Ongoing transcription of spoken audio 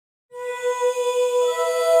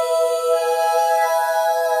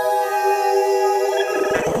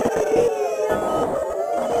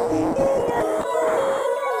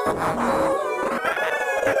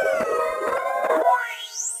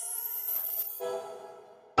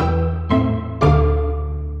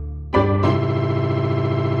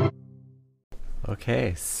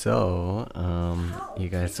Okay, so you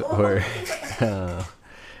guys were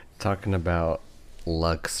talking about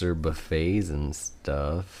Luxor buffets and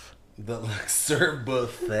stuff. The Luxor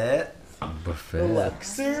buffet? Buffet. The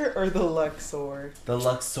Luxor or the Luxor? The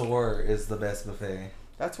Luxor is the best buffet.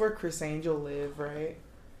 That's where Chris Angel lived, right?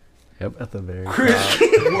 Yep, at the very Chris, top.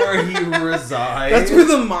 where he resides. That's where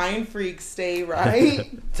the mind freaks stay,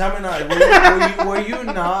 right? Tell me not. Were you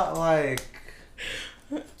not like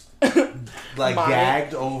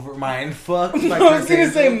gagged over, mind fucked? I was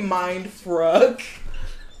gonna say mind fruck.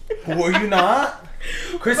 Were you not?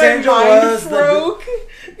 Chris My Angel mind was froke.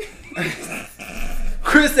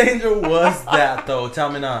 Chris Angel was that though.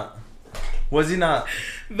 Tell me not. Was he not?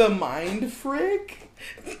 The mind frick.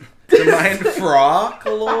 The mind frock,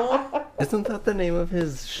 lol. Isn't that the name of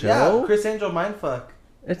his show? Yeah, Chris Angel mindfuck.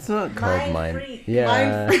 It's not called Mind. Freak. Yeah.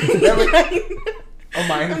 Mind freak. Oh,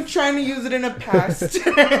 mind. I'm trying to use it in a past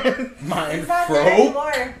tense. Mind He's not there froke.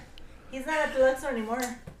 anymore. He's not at the Luxor anymore.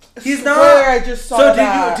 He's Swear, not. I just saw So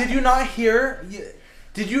that. did you not hear?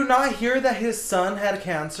 Did you not hear that his son had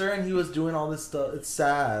cancer and he was doing all this stuff? It's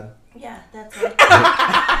sad. Yeah, that's right.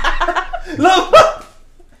 Look.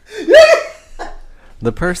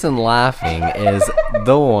 The person laughing is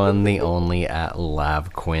the one, the only at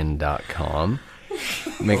lavquinn.com.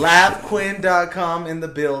 LabQuinn.com in the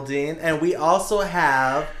building, and we also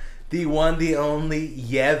have the one, the only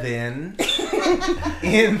Yevin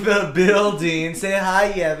in the building. Say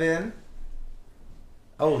hi, Yevin.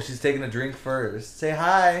 Oh, she's taking a drink first. Say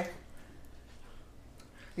hi.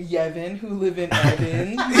 Yevin, who live in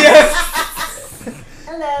Evan. Yes.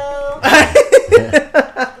 Hello.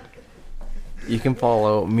 You can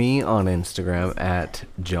follow me on Instagram at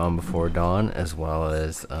JohnBeforeDawn, as well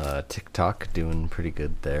as TikTok, doing pretty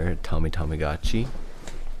good there, Tommy Tamagotchi.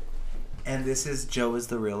 And this is Joe is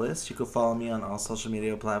the Realist. You can follow me on all social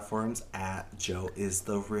media platforms at Joe is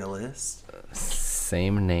the Realist.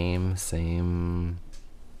 Same name, same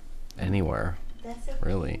anywhere, That's so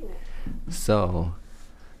really. cute. So,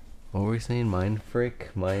 what were we saying? Mind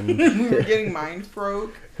freak? Mind... We were getting mind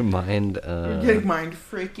froke. mind, We were getting mind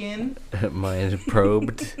freaking. mind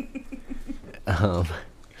probed.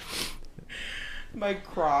 My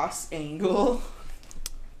cross angle.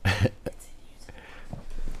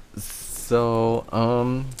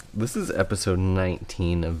 So, this is episode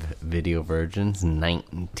 19 of Video Virgins.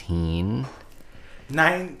 19.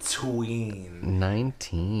 19.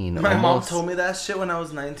 My mom Almost. told me that shit when I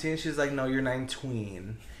was 19. She's like, no, you're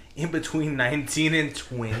 19. In between 19 and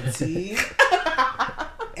 20.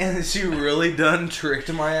 And she really done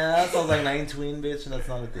tricked my ass. I was like, 19, bitch, and that's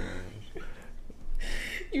not a thing.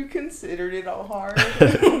 You considered it all hard. I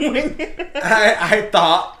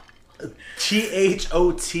thought,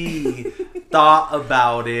 THOT, thought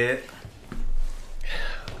about it.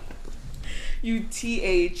 You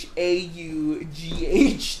THAUGHT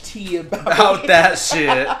About that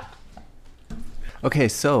shit. Okay,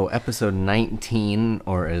 so episode 19,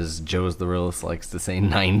 or as Joe's the Realist likes to say,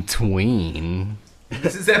 9-tween.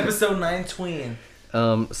 This is episode 9 tween.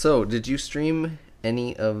 So did you stream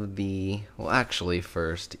any of the... Well, actually,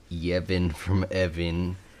 first, Yevin from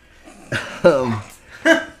Evan.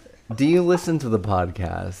 Do you listen to the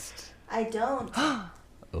podcast? I don't.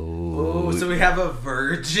 Oh, so we have a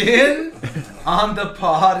virgin on the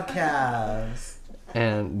podcast.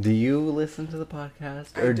 And do you listen to the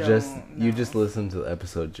podcast, I or don't, you no. just listen to the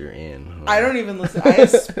episodes you're in? I don't even listen. I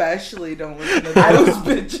especially don't listen to those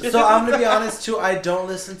bitches. So I'm gonna be honest too. I don't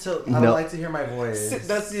listen to. I don't No. like to hear my voice.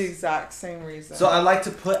 That's the exact same reason. So I like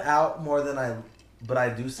to put out more than but I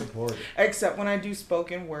do support it. Except when I do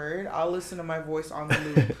spoken word, I'll listen to my voice on the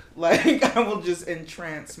loop. Like, I will just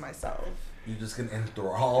entrance myself. You just can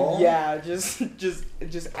enthrall. Yeah, just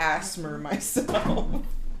asthma myself.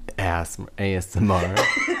 ASMR.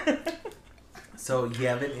 So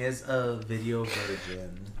Yevin is a video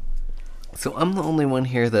virgin. So I'm the only one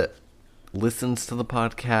here that listens to the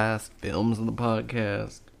podcast, films the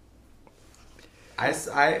podcast.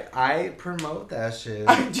 I promote that shit.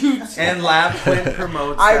 I do too. And LabQuinn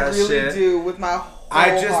promotes I that really shit. do with my whole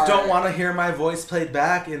I just heart. don't want to hear my voice played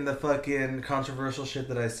back in the fucking controversial shit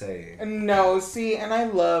that I say. No, see, and I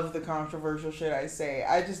love the controversial shit I say.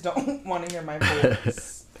 I just don't want to hear my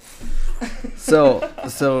voice. So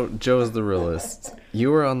Joe's the Realist.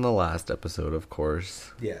 You were on the last episode, of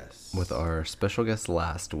course, Yes. with our special guest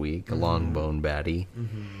last week, Longbone Baddie.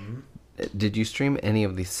 Mm-hmm. Did you stream any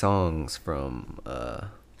of the songs from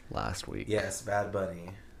last week? Yes, Bad Bunny.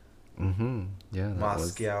 Mm-hmm. Yeah, that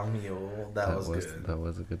Moscow Mule. That was good. That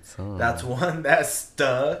was a good song. That's one that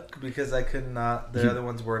stuck because I could not. The other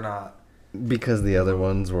ones were not. Because the other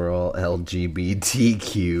ones were all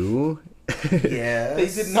LGBTQ.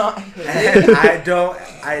 Yes. They did not hit. And I don't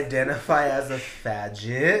identify as a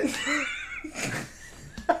faggot.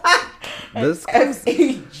 This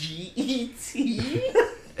F-A-G-E-T.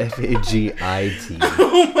 F-A-G-I-T.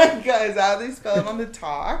 Oh my god, is that how they spell it on the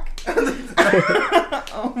talk?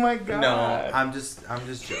 Oh my god. No, I'm just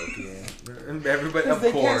joking. Everybody, of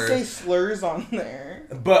they course. can't say slurs on there.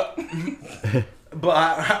 But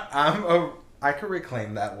I could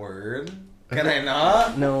reclaim that word. Can I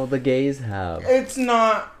not? No, the gays have. It's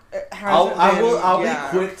not. I'll be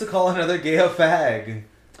quick to call another gay a fag.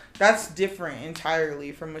 That's different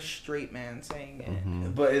entirely from a straight man saying it.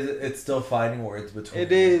 Mm-hmm. But it's still fighting words between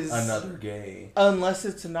It is. another gay. Unless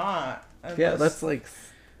it's not. Yeah, that's like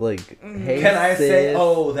hey, Can I say, sis.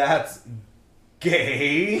 oh, that's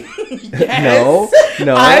gay? Yes,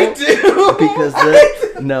 No, I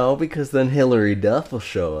do. because then Hillary Duff will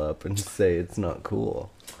show up and say it's not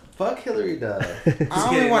cool. Fuck Hillary Duff.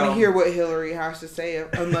 I only want to hear what Hillary has to say,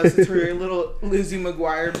 unless it's her little Lizzie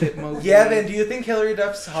McGuire bitmoji. Yeah, Vin, do you think Hillary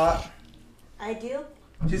Duff's hot? I do.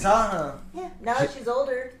 She's hot, huh? Yeah. Now that she's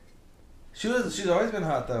older. She's always been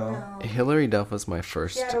hot though. No. Hillary Duff was my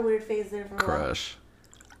first She had a weird phase there for a while. crush.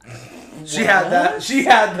 She had that. She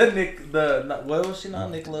had the what was she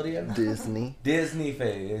not Nickelodeon? Disney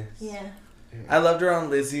face. Yeah. I loved her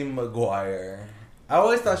on Lizzie McGuire. I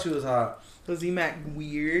always thought she was hot. Lizzie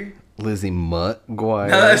McGuire. Lizzie McGuire.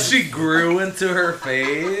 Now that she grew into her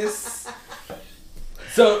face.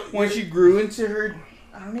 So When she grew into her,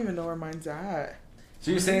 I don't even know where mine's at.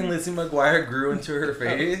 So you're saying Lizzie McGuire grew into her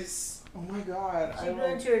face? Oh my god, She I grew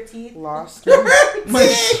into her teeth. lost my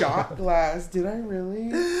shot glass. Did I really?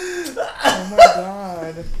 Oh my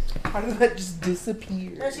god, how did that just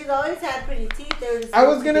disappear? No, she's always had pretty teeth. They were just I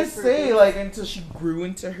was gonna big for say her. like until she grew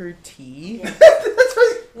into her teeth.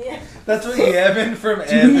 Yeah. Yeah. That's what Evan from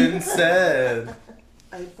Evan said.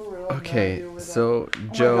 I for real have no Okay, idea where that- so Oh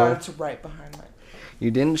my Joe, god, it's right behind my.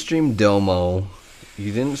 you didn't stream Domo.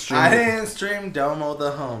 You didn't stream. I didn't stream Domo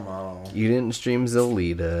the Homo. You didn't stream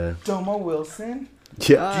Zelita. Domo Wilson.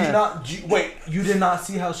 Yeah. Wait, you did not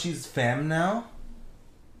see how she's femme now?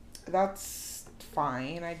 That's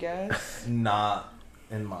fine, I guess. Not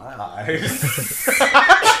in my eyes.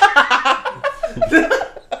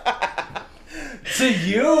 To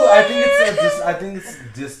you, I think it's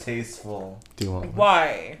distasteful. Do you want?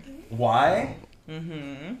 Why? Why?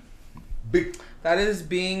 Mm-hmm. Be- That is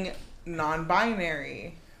being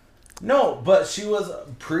non-binary. no, but she was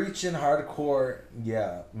preaching hardcore.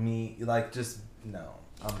 Yeah, me just no.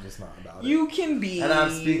 I'm just not about it. You can be And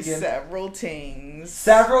I'm speaking- several things.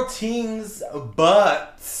 Several teens,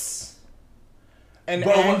 but An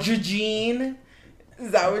But what- androgyne.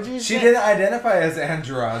 Is that what you're she saying? didn't identify as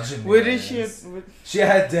androgynous. What is she? She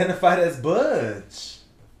identified as butch.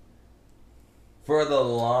 For the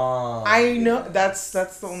long. I know that's the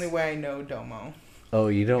only way I know Domo. Oh,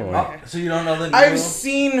 you don't Oh, want. so you don't know the new? I've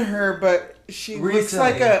seen her, but she looks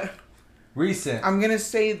like Recently. a. Recent. I'm gonna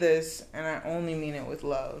say this, and I only mean it with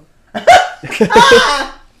love.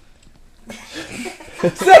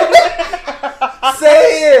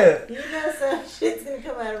 Say it. You know some shit's gonna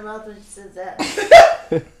come out of her mouth when she says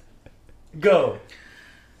that. Go.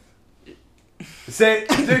 Say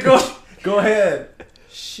go ahead.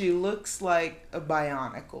 She looks like a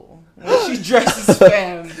bionicle when she dresses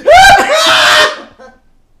femme.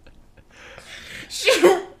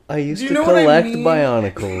 I used Do you to know what I collect mean?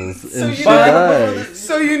 Bionicles, So and she you know- does.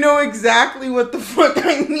 So you know exactly what the fuck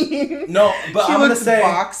I mean. No, but She I'm gonna looks say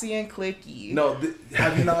boxy and clicky. no.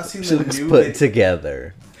 Have you not seen She the looks new put video?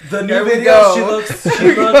 together. The new There we video? go. She looks There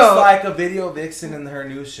we go. like a video vixen in her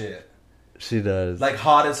new shit. She does. Like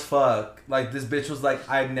hot as fuck. Like this bitch was like,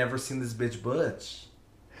 I've never seen this bitch butch.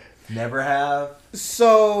 Never have.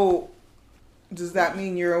 So, does that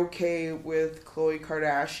mean you're okay with Khloe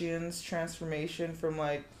Kardashian's transformation from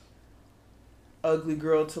like ugly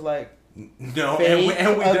girl to like No, Fake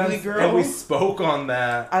ugly and girl? we spoke on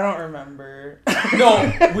that. I don't remember.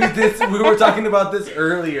 No, we were talking about this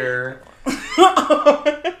earlier.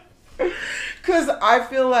 Cause I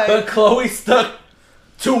feel like But Chloe stuck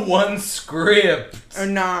to one script or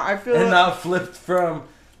nah, I feel and like not flipped from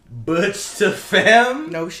butch to femme.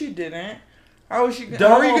 no, she didn't. How is she? Don't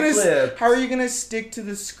How are you gonna? flip. How are you gonna stick to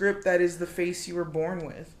the script that is the face you were born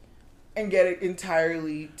with, and get it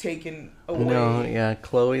entirely taken away? No, yeah,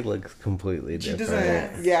 Chloe looks completely She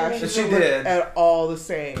different. doesn't. Yeah, she, She doesn't look did. at all the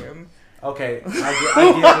same. Okay,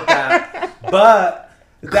 I give it that. But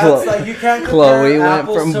that's like you can't compare Chloe went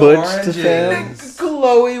apples from to butch to oranges. femme.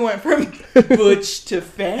 Chloe went from butch to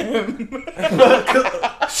femme.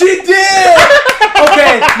 She did.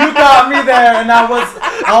 Okay, you got me there, and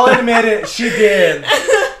I'll admit it. She did.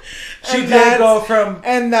 She did go from...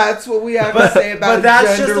 And that's what we have to say about but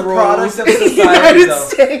that's gender just a roles product of in the society, United though.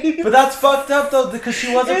 States. But that's fucked up, though, because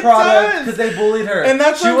she was a It product does. because they bullied her. And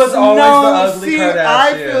that's she what- was always no, the ugly see, Kardashian.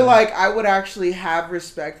 I feel like I would actually have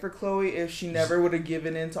respect for Khloe if she never would have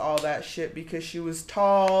given into all that shit, because she was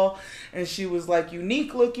tall and she was like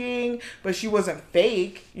unique looking, but she wasn't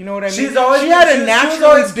fake. You know what I mean? She's always- she had she a was naturally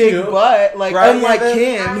always big cute. butt, like Right, unlike Evan?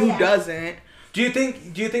 Kim, Oh, who yeah. doesn't. Do you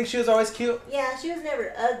think she was always cute? Yeah, she was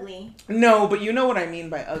never ugly. No, but you know what I mean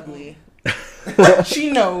by ugly. She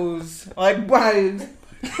knows, like by.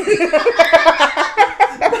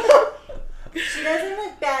 She doesn't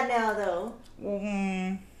look bad now, though.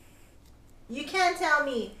 Mm, You can't tell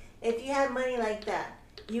me if you had money like that,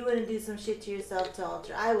 you wouldn't do some shit to yourself to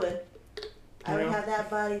alter. I would. I would Yeah. have that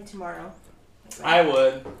body tomorrow. I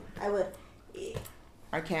would. I would.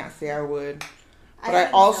 I can't say I would, but I think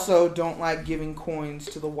so. also don't like giving coins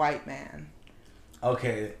to the white man.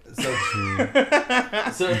 Okay, so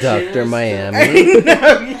Dr. cheers. Miami.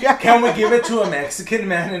 Yeah. Can we give it to a Mexican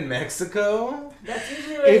man in Mexico? That's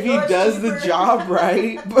usually what If it he goes does the cheaper. job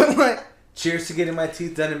right, but like, Cheers to getting my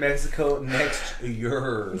teeth done in Mexico next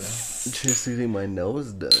year. Just getting my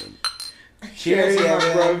nose done. Cheers, my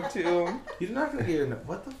yeah. bro too. You're not gonna get your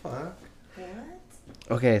what the fuck? What?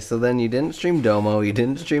 Okay, so then you didn't stream Domo, you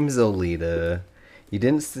didn't stream Zolita, you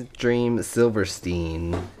didn't stream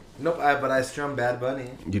Silverstein, Nope, but I strummed Bad Bunny.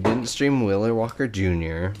 you didn't stream Willer Walker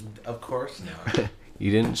Jr., Of course not.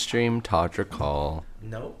 you didn't stream Todrick Hall.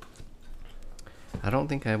 Nope. I don't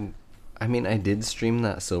think I mean, I did stream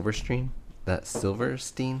that Silverstein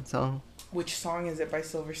song. Which song is it by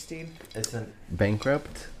Silverstein? It's an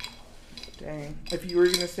Bankrupt. Dang. If you were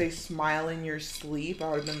gonna say "Smile in Your Sleep," I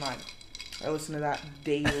would have been like, I listen to that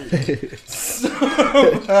daily. So,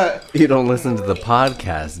 You don't listen to the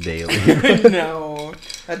podcast daily. no,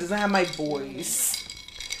 that doesn't have my voice.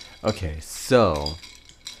 Okay, so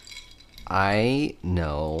I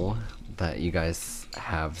know that you guys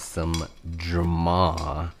have some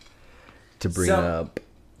drama to bring Some- up.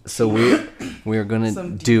 So we're gonna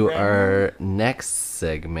Some do drama? our next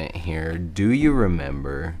segment here. Do you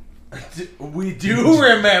remember? We do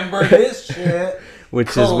remember this shit. Which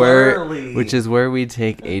Clearly. is where we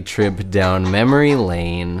take a trip down memory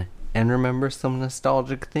lane and remember some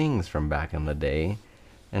nostalgic things from back in the day.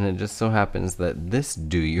 And it just so happens that this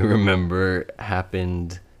Do You Remember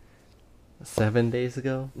happened 7 days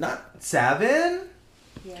ago? Not 7?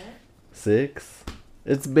 Yeah. 6?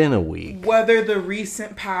 It's been a week. Whether the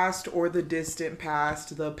recent past or the distant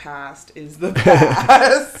past, the past is the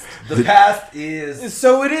past. The past is.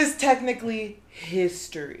 So it is technically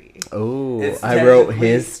history. Oh, It's I wrote technically-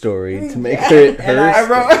 his story to make it And her. I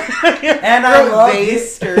wrote, And I wrote love they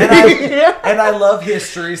his- story. and I love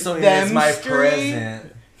history, so it Them is my story.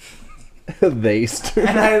 present. They story.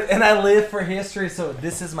 And I live for history, so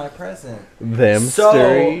this is my present. Them So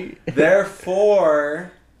story.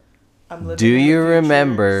 therefore, I'm living Do in the you future,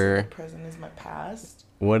 remember- so the present is my past.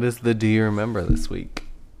 What is the Do You Remember this week?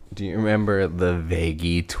 Do you remember the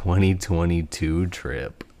Vegas 2022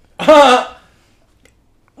 trip?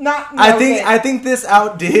 I think this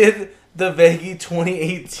outdid the Vegas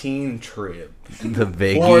 2018 trip The for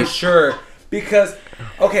Vegas. sure. Because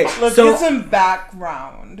okay, Let's so get some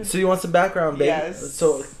background. so you want some background, baby? Yes.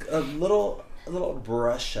 So a little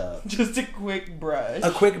brush up. Just a quick brush.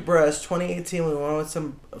 A quick brush. 2018. We went with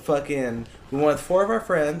some fucking. We went with 4 of our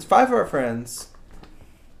friends, 5 of our friends,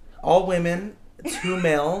 all women, 2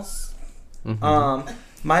 males. Mhm.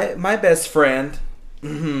 My best friend,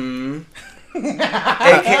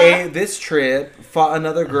 aka this trip, fought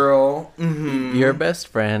another girl. Your best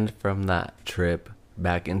friend from that trip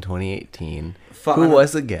back in 2018, Fought who another-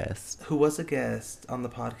 was a guest, who was a guest on the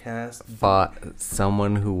podcast fought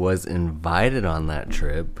someone who was invited on that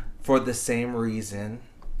trip. for the same reason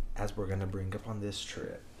as we're gonna bring up on this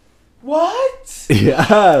trip. What?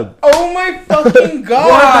 Yeah. Oh my fucking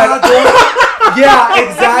god! Yeah,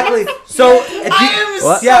 exactly. So I am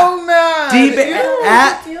What? so mad.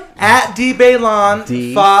 at D Baylon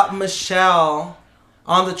D. fought Michelle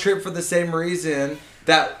on the trip for the same reason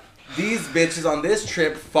that these bitches on this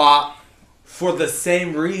trip fought for the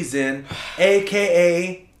same reason,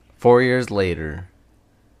 aka 4 years later.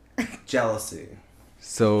 jealousy.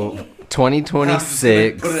 So I'm just gonna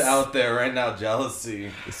 2026. put it out there right now,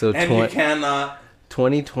 jealousy. So And you cannot.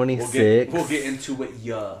 2026. We'll get into it,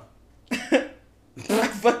 yeah. I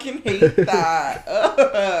fucking hate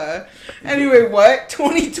that. Anyway, what?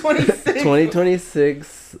 2026?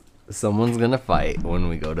 2026 Someone's gonna fight when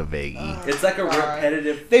we go to Vegas. It's like a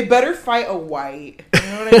repetitive. They better fight a white. You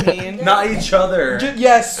know what I mean? Not each other.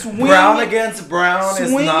 Swing. Brown against brown is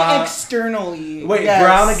Swing not. Externally. Wait, yes.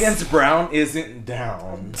 brown against brown isn't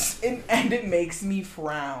down. And it makes me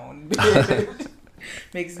frown.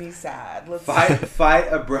 Makes me sad. Let's Fight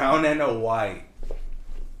a brown and a white.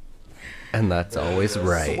 And that's always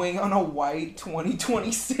right. Swing on a white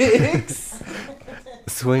 2026.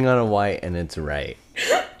 Swing on a white and it's right.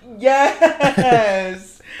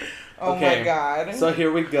 Yes. Oh Okay, my god. So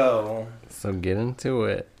here we go. So get into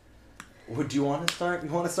it. Would you want to start? You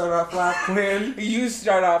want to start off, Black Quinn? You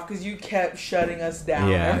start off because you kept shutting us down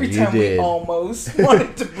Yeah, every you time we did. almost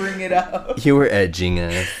wanted to bring it up. You were edging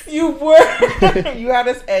us. You were. You had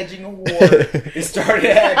us edging a war. It started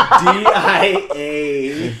at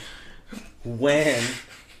DIA. When?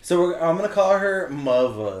 So I'm gonna call her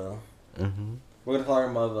Mava. Mm-hmm. We're gonna call her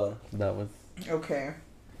Mava. That was. Okay.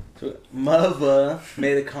 So Mava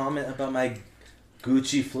made a comment about my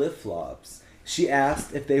Gucci flip-flops. She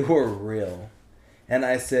asked if they were real. And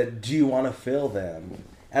I said, do you want to feel them?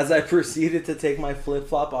 As I proceeded to take my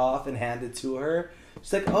flip-flop off and hand it to her,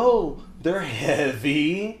 she's like, oh, they're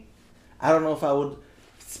heavy. I don't know if I would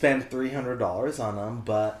spend $300 on them,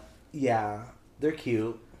 but yeah, they're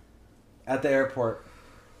cute. At the airport.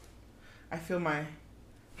 I feel my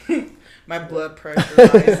my blood pressure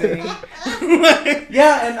rising.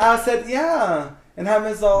 Yeah, and I said, yeah. And hi,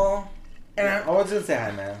 Miss All. And I was going to say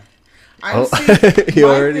hi, man. I'm Oh, seeing, you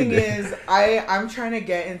my already thing did. is I'm trying to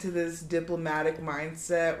get into this diplomatic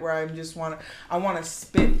mindset where I want to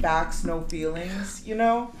spit facts, no feelings, you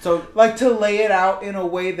know? So, Like to lay it out in a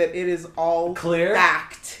way that it is all Clear?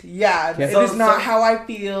 fact. Yeah, Yeah. it So- is not so- how I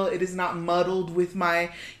feel. It is not muddled with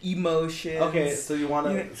my emotions. okay, so you want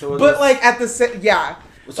You know, to... So but like at the yeah.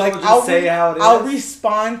 So Like we'll just say how it is? I'll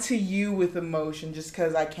respond to you with emotion just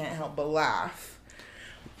because I can't help but laugh.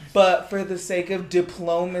 But for the sake of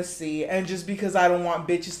diplomacy and just because I don't want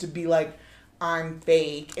bitches to be like, I'm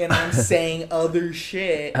fake and I'm saying other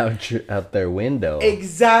shit. Out their window.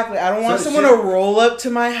 Exactly. I don't want So someone to roll up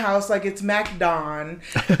to my house like it's MacDon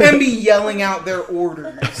and be yelling out their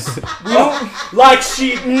orders. We don't. Like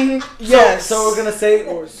she... Yes. So we're going to say...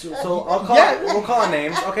 So I'll call... Yeah. We'll call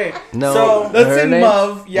names. Okay. No. So... Let's Her say name's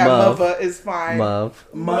Muv. Yeah, Muv. Muvva is fine. Muv.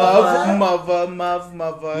 Muvva.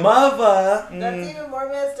 Mava. That's even more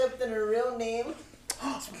messed up than her real name.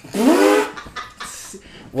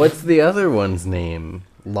 What's the other one's name?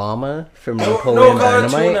 Llama from No, Napoleon we'll call her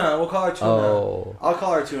Dynamite? Tuna. We'll call her Tuna. Oh. I'll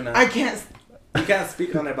call her Tuna. I can't. You can't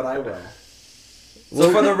speak on it, but I will. So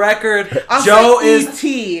for the record, I'll Joe say is...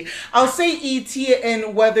 E.T. I'll say E.T.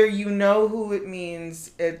 and whether you know who it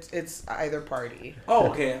means, it's either party. Oh,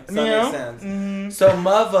 okay. So You that know? makes sense. Mm-hmm. So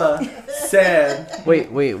Mava said...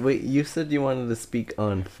 Wait. You said you wanted to speak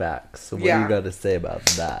on facts. So what do Yeah. you got to say about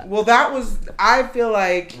that? Well, that was. I feel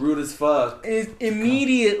like Rude as fuck.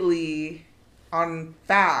 immediately on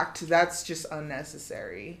fact. That's just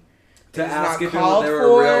unnecessary. To It is ask not if called they were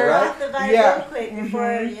for. real, right? Off the vibe Yeah. real quick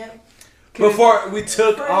before, yeah. Before we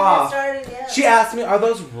took Before we off. started, yeah. She asked me, are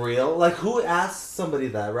those real? Like, who asked somebody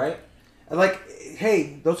that, right? And like,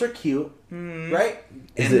 hey, those are cute, right?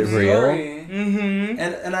 Is End it of real? story. Mm-hmm.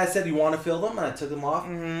 And I said, you want to feel them? And I took them off,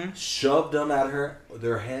 shoved them at her.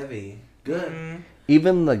 They're heavy. Good.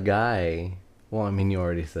 Even the guy. Well, I mean, you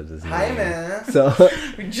already said his name. Hi, man. So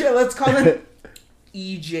Let's call it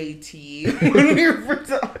EJT. When we were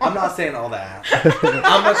I'm not saying all that.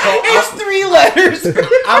 I'm gonna call. It's 3 letters.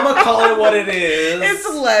 I'm gonna call it what it is. It's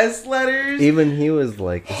less letters. even he was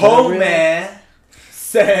like, is that real? Homan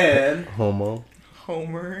said. Homo.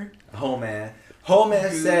 Homer. Homan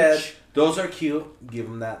Gooch. said, those are cute. Give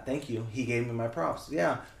him that. Thank you. He gave me my props.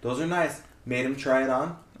 Yeah, those are nice. Made him try it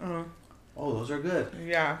on. Oh, those are good.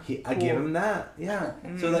 Yeah. I gave him that. Yeah.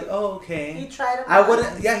 So like, oh, He okay. tried them I on.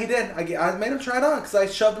 wouldn't. Yeah, he did. I made him try it on because I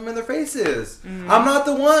shoved them in their faces. I'm not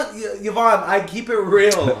the one, Yvonne. I keep it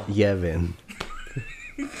real. Yevon.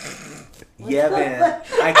 Yeah, man.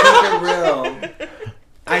 I keep it real.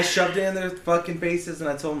 I shoved it in their fucking faces and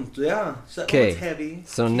I told them, yeah, so, Okay. it's heavy.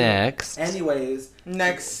 So next. Anyways,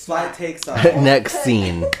 Next. flight takes off. Next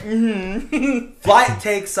scene. Flight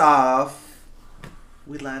takes off.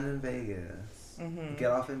 We land in Vegas. Get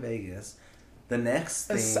off in Vegas. The next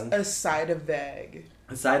thing, A side of veg.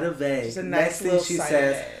 aside of Vegas, Just a next nice thing little she side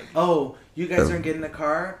says, of egg. "Oh, you guys aren't getting a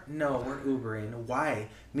car? No, we're Ubering. Why?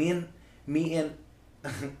 Me and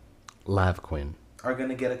Lav Quinn. are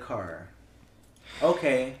gonna get a car.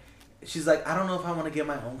 Okay." She's like, "I don't know if I want to get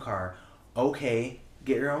my own car." Okay,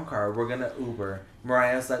 get your own car. We're gonna Uber.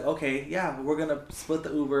 Mariah's like, "Okay, yeah, we're gonna split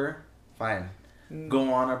the Uber. Fine."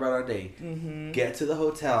 Go on about our day. Mm-hmm. Get to the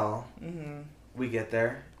hotel. Mm-hmm. We get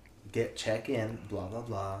there. Check in. Blah, blah,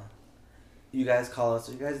 blah. You guys call us.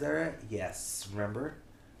 Are you guys there yet? Yes. Remember?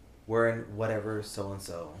 We're in whatever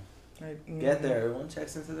so-and-so. Get there. Everyone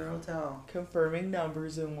checks into their hotel. Confirming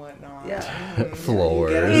numbers and whatnot. Yeah.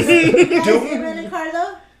 Floors. You guys didn't rent a car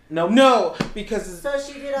though? Nope. No, because So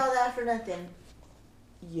she did all that for nothing.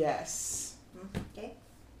 yes. Okay.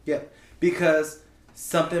 Yep. Because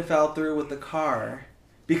something fell through with the car.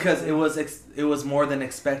 Because it was more than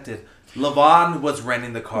expected. Lavon was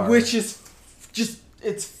renting the car. Which is just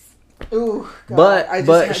it's. Ooh, God. But- I just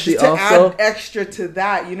but had she to also- add extra to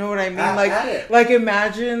that. You know what I mean? Add it. Like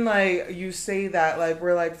imagine like you say that like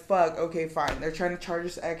we're like fuck. Okay, fine. They're trying to charge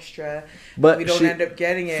us extra, But we don't she- end up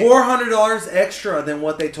getting it. $400 extra than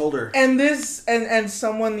what they told her. And this and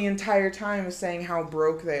someone the entire time is saying how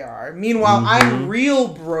broke they are. Meanwhile, I'm real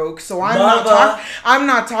broke, so I'm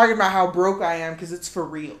not talking about how broke I am because it's for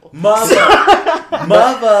real. Mother,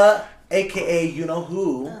 aka you know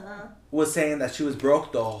who, was saying that she was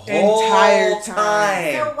broke the whole Entire So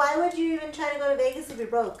time. why would you even try to go to Vegas if you're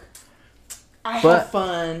broke? I But- have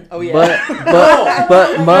fun. Oh yeah.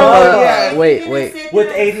 But Mama, yeah. wait. You're gonna sit With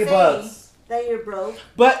there and 80 say bucks. That you're broke.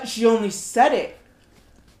 But she only said it.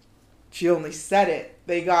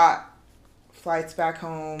 They got flights back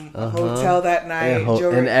home, a hotel that night.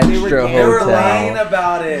 An extra They were hotel. lying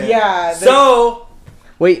about it. Yeah. So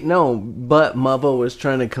Wait, no, but Mama was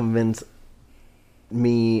trying to convince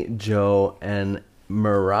me, Joe, and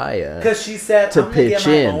Mariah. because she said, To I'm gonna get pitch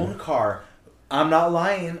my in. own car. I'm not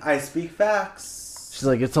lying. I speak facts. She's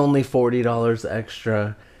like, it's only $40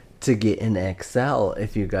 extra to get an XL.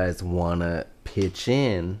 If you guys want to pitch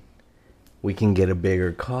in, we can get a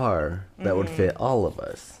bigger car that would fit all of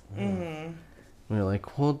us. Mm-hmm. We're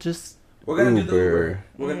like, well, just We're gonna do the Uber. Uber.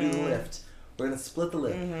 We're gonna do the Lyft. We're gonna split the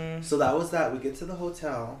Lyft. So that was that. We get to the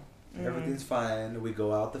hotel. Everything's fine. We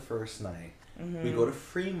go out the first night. We go to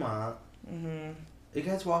Fremont. You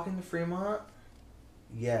guys walking to Fremont?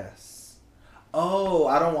 Yes. Oh,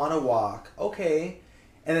 I don't want to walk. Okay.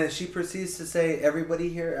 And then she proceeds to say, everybody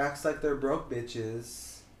here acts like they're broke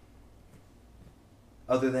bitches.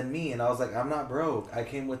 Other than me. And I was like, I'm not broke. I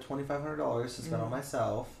came with $2,500 to spend on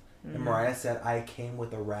myself. And Mariah said, I came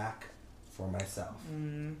with a rack for myself.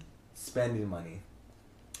 Spending money.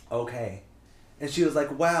 Okay. And she was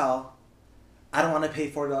like, well, I don't want to pay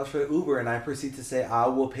 $40 for the Uber. And I proceed to say, I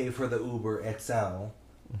will pay for the Uber XL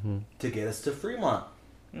to get us to Fremont.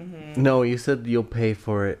 No, you said you'll pay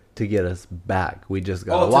for it to get us back. We just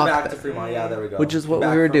gotta To walk back there. to Fremont. Yeah, there we go. Which is what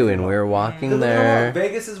Back we were from doing. Fremont. We were walking 'Cause you know there. what?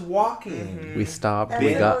 Vegas is walking. We stopped. That's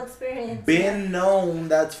We a got whole experience. Been known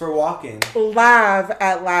that's for walking. Lav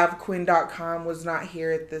at lavquinn.com was not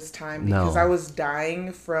here at this time because No. I was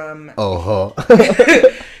dying from. Oh,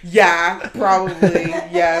 Yeah, probably.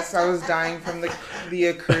 Yes, I was dying from the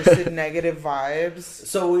accursed negative vibes.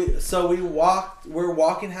 So we walked. We're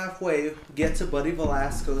walking halfway. Get to Buddy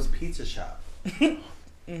Velasco's pizza shop.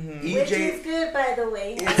 Which is good, by the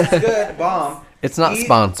way. It's good, bomb. it's not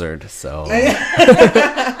sponsored, so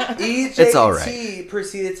EJT It's all right.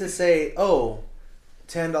 proceeded to say, "Oh,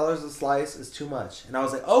 $10 a slice is too much," and I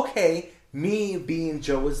was like, "Okay." Me being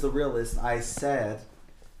Joe is the realist, I said,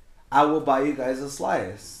 "I will buy you guys a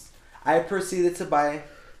slice." I proceeded to buy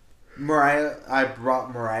Mariah. I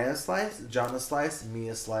brought Mariah a slice, John a slice, me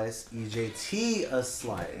a slice, EJT a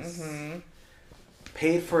slice.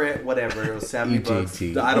 Paid for it, whatever. It was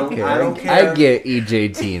 $70. I don't care. I get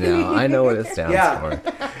EJT now. I know what it stands for.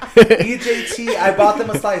 EJT, I bought them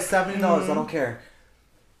a slice, $70. I don't care.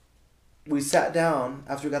 We sat down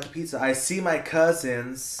after we got the pizza. I see my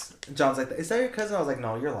cousins. John's like, "Is that your cousin?" I was like,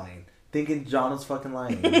 "No, you're lying." Thinking John was fucking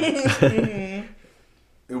lying. It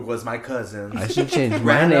was my cousin. I should change my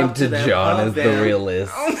Ran name up to to them, John hugged as the them.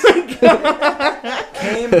 realist.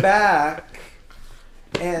 Came back,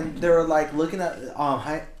 and they were like looking at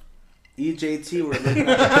hi, EJT. Were looking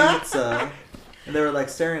at the pizza, and they were like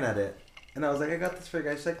staring at it. And I was like, "I got this for you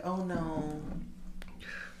guys." She's like, "Oh no."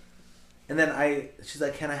 And then she's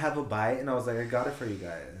like, "Can I have a bite?" And I was like, "I got it for you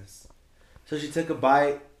guys." So she took a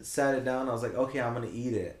bite, sat it down. I was like, "Okay, I'm gonna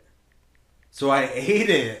eat it." So I ate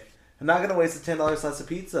it. I'm not gonna waste a $10 slice of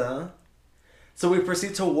pizza. So we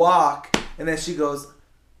proceed to walk, and then she goes,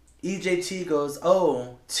 EJT goes,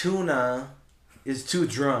 "Oh, Tuna is too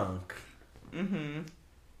drunk.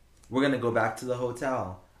 We're gonna go back to the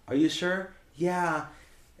hotel. Are you sure?" "Yeah."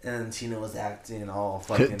 And Tina was acting all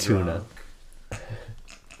fucking Tuna.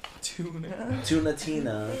 Tuna. Tuna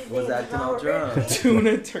Tina was acting all drunk.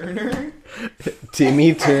 Tuna Turner.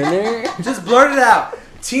 Timmy Turner? Just blurt it out.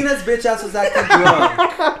 Tina's bitch ass was acting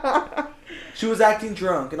drunk. She was acting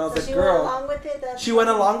drunk, and I was So like, she girl. went along with it? She went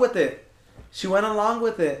along with it. She went along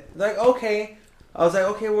with it. Like, okay. I was like,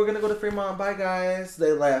 okay, we're going to go to Fremont. Bye, guys.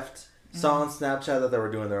 They left. Saw on Snapchat that they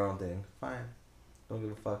were doing their own thing. Fine. Don't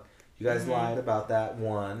give a fuck. You guys lied about that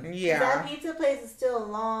one. Yeah. That pizza place is still a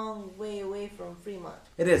long way away from Fremont.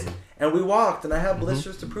 It is. And we walked, and I have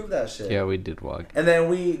blisters to prove that shit. Yeah, we did walk. And then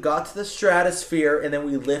we got to the Stratosphere, and then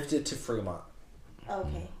we lifted to Fremont.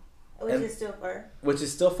 Okay. Which is still far. Which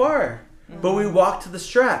is still far. But we walked to the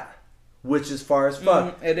Strat, which is far as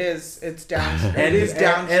fuck. It is. It's down. And it is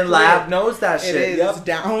down. And Lab knows that shit. It is Yep.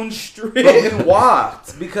 downstream. But we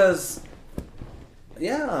walked because,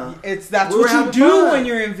 yeah, That's we were what you having do fun. when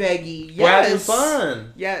you're in Veggie. Yes. We're having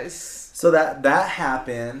fun. Yes. So that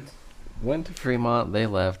happened. Went to Fremont. They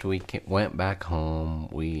left. We went back home.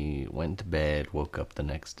 We went to bed. Woke up the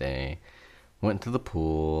next day. Went to the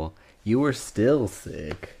pool. You were still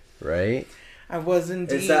sick, right? I was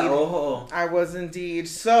indeed. It's that I was indeed.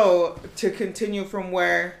 So, to continue from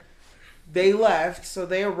where they left, so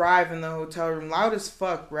they arrive in the hotel room loud as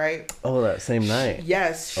fuck, right? Oh, that same night.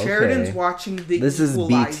 Yes, Okay. Sheridan's watching the This is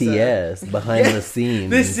Equalizer. BTS, behind the scenes.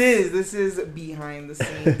 This is behind the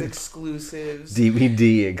scenes exclusives.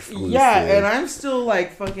 DVD exclusive. Yeah, and I'm still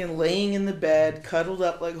like fucking laying in the bed, cuddled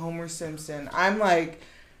up like Homer Simpson. I'm like,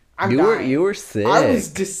 I'm dying. You were sick. I was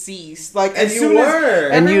deceased. Like, And as you soon as were.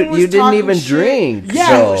 And you everyone was didn't talking even shit- drink.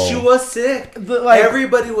 Yeah, so. She was sick. like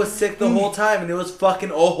Everybody was sick the whole time, and it was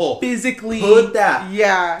fucking physically. Put that.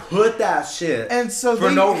 Yeah. Put that shit. And so for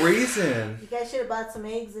they, no reason. You guys should have bought some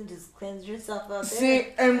eggs and just cleansed yourself out there. See,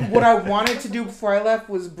 and what I wanted to do before I left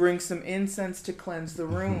was bring some incense to cleanse the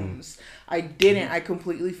rooms. I didn't. I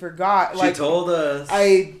completely forgot. She told us.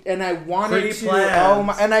 I wanted Pretty to. plans. Oh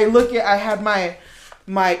my! And I had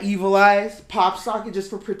my evil eyes pop socket just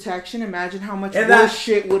for protection. Imagine how much And worse that-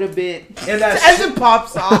 shit would have been. and that as it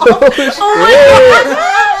pops off.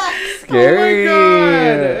 Scary. Oh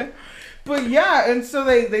my god! But yeah, and so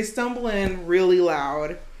they stumble in really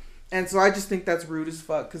loud. And so I just think that's rude as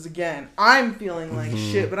fuck. Because again, I'm feeling like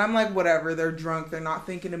shit. But I'm like, whatever. They're drunk. They're not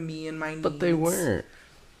thinking of me and my needs. But they weren't.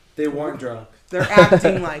 They weren't drunk. They're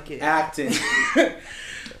acting like it. Acting.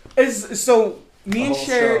 So me and The whole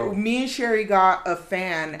show. Sherry got a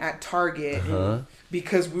fan at Target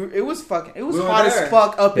because it was We were hot there. as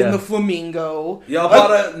fuck up in Yeah. the Flamingo. Y'all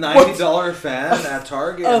bought a $90 fan at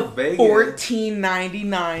Target A in Vegas.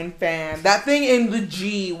 $14.99 fan. That thing in the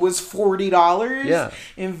G was $40. Yeah.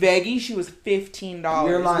 In Veggie, she was $15.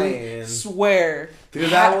 You're lying. Swear. Dude,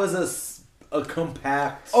 that was a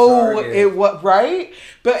compact Oh, Target. it was right,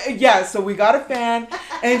 but yeah. So we got a fan,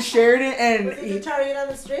 and Sheridan and Was it the Target on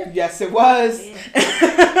the strip? yes, it was.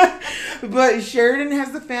 But Sheridan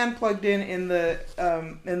has the fan plugged in the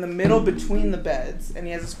middle between the beds, and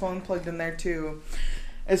he has his phone plugged in there too.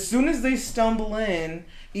 As soon as they stumble in,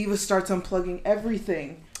 Eva starts unplugging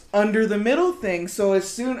everything under the middle thing. So as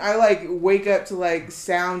soon I like wake up to like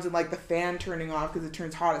sounds and like the fan turning off because it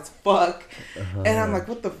turns hot as fuck, and I'm like,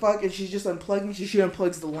 what the fuck? And she's just unplugging. She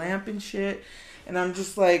unplugs the lamp and shit, and I'm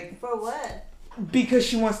just like, For what? because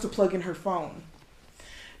she wants to plug in her phone.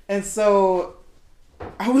 And so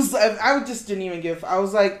I just didn't even give. I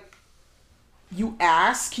was like, you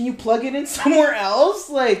ass, can you plug it in somewhere else?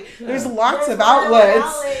 Like, there's lots There's of outlets.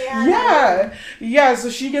 outlet, Yeah. So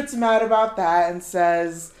she gets mad about that and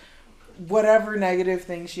says whatever negative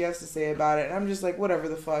thing she has to say about it. And I'm just like, whatever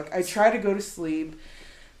the fuck. I try to go to sleep.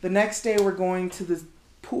 The next day we're going to the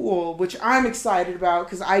pool, which I'm excited about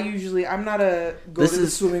because I'm not a to the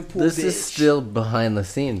swimming pool This bitch. is still behind the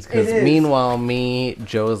scenes because It is. meanwhile, me,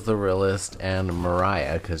 Joe's the realist, and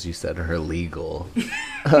Mariah, because you said her legal,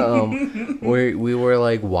 we were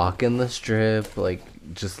like walking the strip, like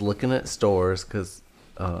just looking at stores because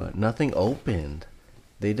nothing opened.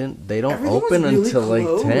 They don't Everything was open really until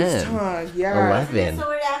closed, like 10, huh? Yeah. 11.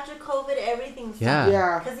 So after COVID, everything's Yeah.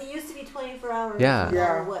 Yeah. Because it used to be 24 hours. Yeah. No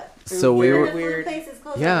matter what. So we Very were The food weird. places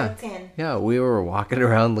closed Yeah. at like 10. Yeah, we were walking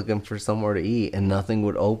around looking for somewhere to eat, and nothing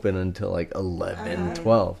would open until like 11,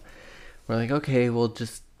 12. We're like, okay, we'll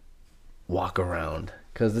just walk around.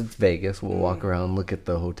 Because it's Vegas. We'll walk around, look at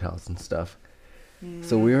the hotels and stuff.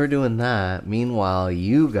 So we were doing that. Meanwhile,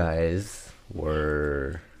 you guys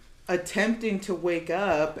were... attempting to wake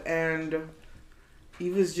up, and he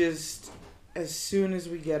was just, as soon as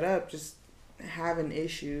we get up, just having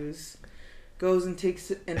issues. Goes and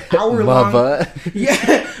takes an hour long. Mama.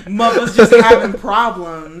 Yeah, Mama's just having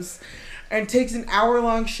problems. And takes an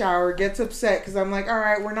hour-long shower, gets upset because I'm like, all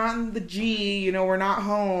right, we're not in the G, we're not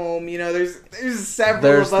home. There's several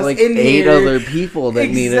There's of us like in 8 here. other people that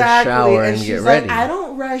need a shower and she's get like, ready. I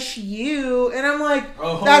don't rush you. And I'm like,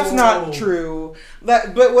 Oh. that's not true.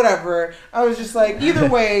 But whatever. I was just like, either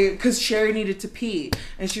way, because Sherry needed to pee,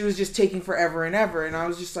 and she was just taking forever and ever, and I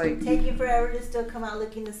was just like, taking forever to still come out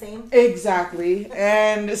looking the same. Exactly.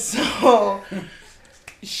 And so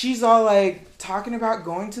she's all like talking about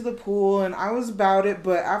going to the pool, and I was about it,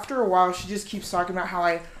 but after a while she just keeps talking about how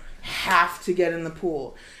I have to get in the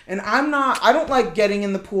pool. And I don't like getting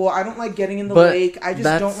in the pool. I don't like getting in the lake. I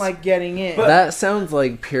just don't like getting in. But that sounds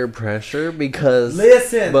like peer pressure because...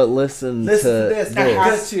 Listen to this. I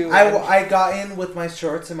have to. I got in with my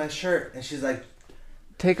shorts and my shirt, and she's like,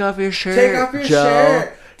 take off your shirt, take off your Joe.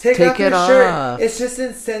 shirt. Take off your it shirt. off. It's just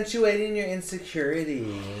accentuating your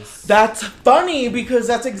insecurities. That's funny because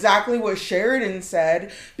that's exactly what Sheridan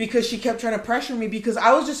said, because she kept trying to pressure me because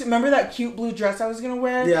I was just, remember that cute blue dress I was going to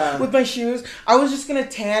wear with my shoes? I was just going to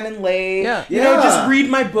tan and lay, you know, just read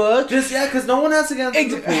my book. Because no one has to get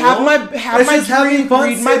into the pool. Have my drink,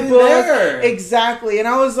 read my book. There. Exactly. And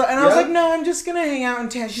I was like, no, I'm just going to hang out and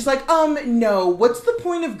tan. She's like, no, what's the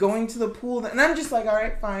point of going to the pool? And I'm just like, all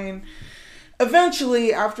right, fine.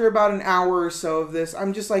 Eventually, after about an hour or so of this,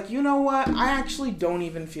 I'm just like, you know what? I actually don't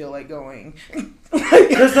even feel like going.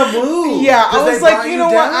 Because the move. Yeah, I was like, you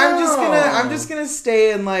know what? I'm just gonna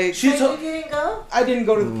stay and like. You didn't go? I didn't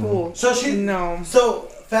go to the pool. So So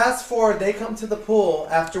fast forward, they come to the pool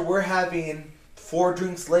after we're having 4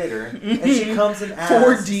 drinks later, and she comes and asks.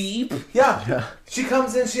 4 deep. Yeah. She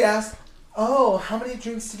comes in. She asks, "Oh, how many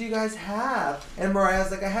drinks did you guys have?" And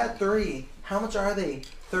Mariah's like, "I had 3. How much are they?"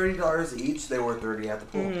 $30 each. They were $30 at the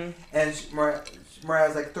pool. Mm-hmm. And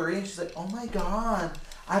Mariah's like, 3. And she's like, oh my God.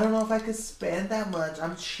 I don't know if I could spend that much.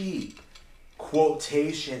 I'm cheap.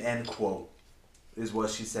 Quotation, end quote, is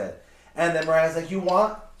what she said. And then Mariah's like,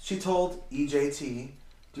 she told EJT, do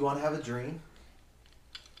you want to have a drink?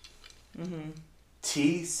 Mm-hmm.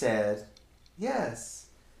 T said, yes.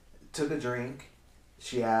 Took a drink.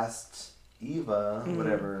 She asked Eva,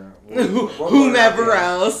 whatever. Whomever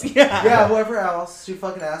else. Yeah, whoever else. She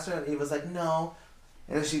fucking asked her, and Eva's like, no.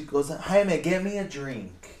 And then she goes, Jaime, get me a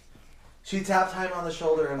drink. She tapped Jaime on the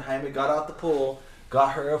shoulder, and Jaime got out the pool,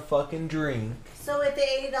 got her a fucking drink. So with the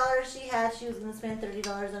 $80 she had, she was going to spend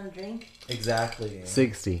 $30 on a drink? Exactly.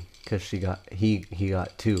 60, because he got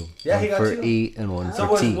 2. Yeah, he got 2. For 8 and 1 so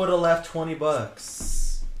for T. So would have left $20.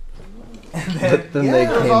 And then they there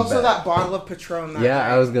was came also back. that bottle of Patron.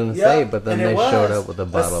 I was gonna say, but then they showed up with a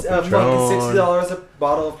bottle of Patron. $60 a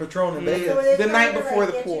bottle of Patron in Vegas. So the night before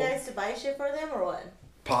the pool. Get you guys to buy shit for them or what?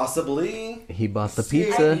 Possibly. He bought the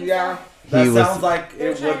pizza. Yeah. That sounds like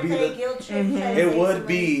it would be the guilt trip. It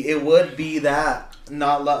would be that.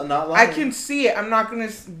 Not lying. I can see it. I'm not gonna,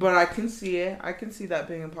 but I can see it. I can see that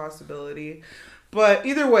being a possibility. But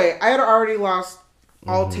either way, I had already lost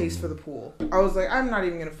all taste for the pool. I was like, I'm not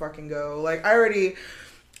even gonna fucking go. Like, I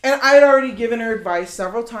had already given her advice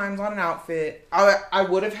several times on an outfit. I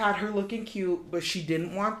would have had her looking cute, but she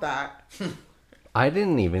didn't want that. I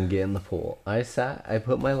didn't even get in the pool. I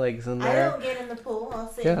put my legs in there. I don't get in the pool.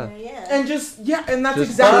 I'll sit in there, And and that's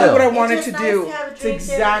exactly what I wanted to do. Nice it's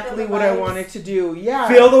exactly what I wanted to do. Yeah.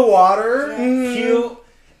 Feel the water, cute.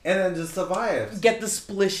 And then just the vibes. Get the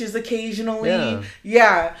splishes occasionally.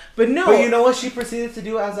 Yeah. But no. But you know what she proceeded to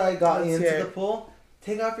do as I got into the pool?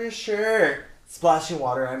 Take off your shirt. Splashing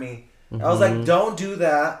water, I mean. I was like, don't do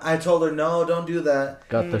that. I told her, no, don't do that.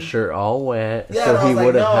 Got the shirt all wet. Yeah, so he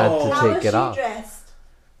would have had to How take it off. Dressed?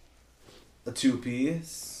 A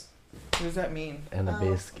 2-piece. What does that mean? And a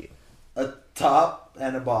biscuit. A top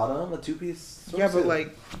and a bottom. A 2-piece. Yeah, but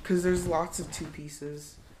like, because there's lots of 2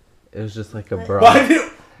 pieces. It was just like a bra.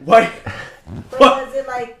 Why? But was it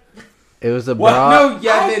like... It was a bra. No,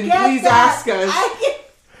 Yevin, please ask us.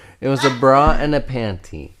 It was a bra and a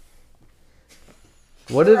panty.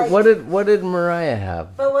 What did Mariah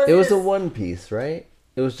have? It was a 1-piece, right?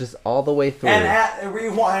 It was just all the way through. And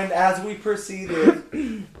rewind as we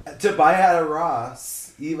proceeded to buy at a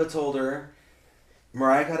Ross. Eva told her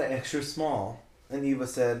Mariah got an extra small, and Eva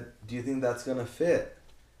said, "Do you think that's gonna fit?"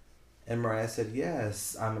 And Mariah said,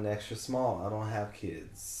 "Yes, I'm an extra small. I don't have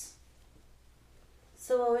kids."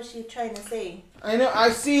 So what was she trying to say? I know. I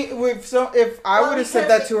see. If I would have said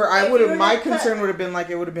that to her, I would have. My concern would have been like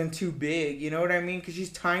it would have been too big. You know what I mean? Because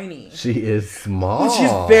she's tiny. She is small.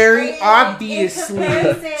 She's very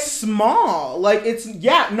obviously small. Like it's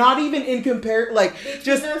not even in compare. Like between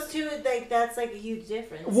just those two, like that's like a huge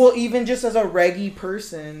difference. Well, even just as a reggy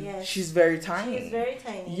person, she's very tiny. She's very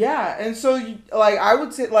tiny. Yeah, and so like I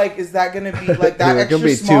would say like, is that gonna be like that extra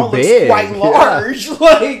be small too looks big. quite large?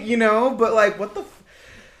 Like but like what the.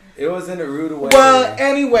 It was in a rude way. Well,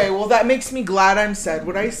 anyway, that makes me glad I said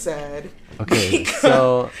what I said. Okay,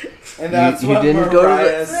 so And that's you what didn't go to the- Mariah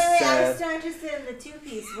Wait, I'm said. still interested in the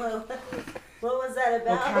two-piece. What was that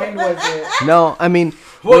about? What kind was it? no, I mean,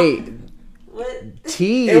 What? wait, What?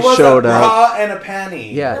 T It was showed a up. bra and a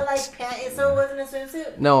panty. Yeah. But like, so it wasn't a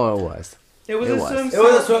swimsuit? No, it was It was It a was. swimsuit. It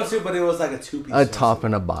was a swimsuit, but it was like a two-piece. a top swimsuit.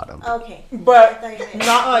 and a bottom. Okay. But I thought you meant-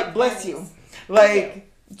 not like, bless you. Like,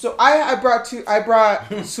 so I brought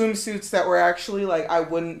swimsuits that were actually like, I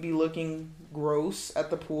wouldn't be looking gross at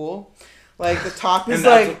the pool. Like the top is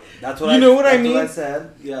And like, that's what you know what I that's mean? What I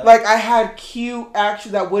said. Yeah. like I had cute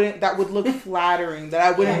action that would look flattering, that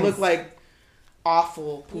I wouldn't Yes. look like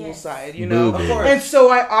awful Yes. poolside, you know? Booby. Of course. And so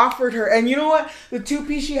I offered her, and you know what? The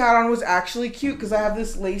two-piece she had on was actually cute because I have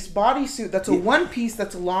this lace bodysuit that's a one-piece,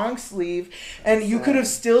 that's a long sleeve, and you could have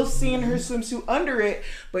still seen her swimsuit under it,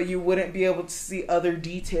 but you wouldn't be able to see other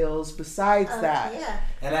details besides that. Yeah.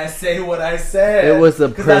 And I say what I said. It was a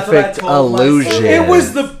 'Cause that's what I perfect told myself. illusion. It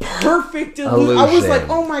was the perfect illusion. I was like, Illusion.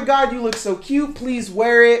 oh my god, you look so cute. Please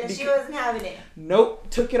wear it. And she wasn't having it. Nope.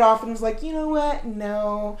 Took it off and was like, you know what?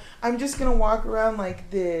 No. I'm just going to walk around like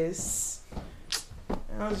this.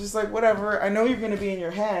 And I was just like, whatever. I know you're going to be in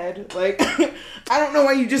your head. Like, I don't know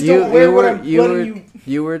why you just don't wear what I'm letting you.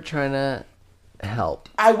 You were trying to help.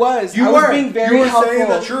 I was. You I was were. being very You were helpful. saying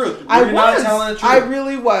the truth. You I were not was. telling the truth. I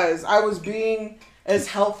really was. I was being as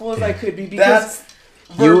helpful as I could be because. That's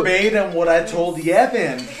verbatim what I told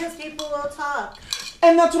Yevon. Because people will talk.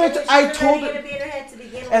 And that's what I told her. her. Gonna be in her head to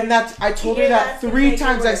begin with. And I told her Yeah, that that's gonna 3 make it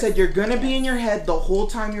times. I worse. said, you're gonna be in your head the whole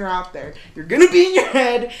time you're out there. You're gonna be in your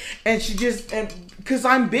head. And she just, because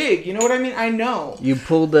I'm big, you know what I mean? I know. You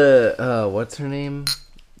pulled the what's her name?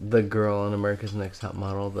 The girl on America's Next Top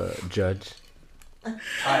Model, the judge. What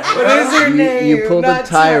is her name? You pulled a Not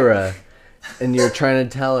Tyra, and you're trying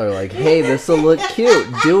to tell her like, "Hey, this will look cute.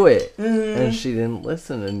 Do it." Mm-hmm. And she didn't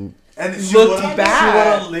listen. And And she Looked would've-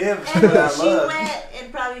 bad. She would have lived And for that she look. went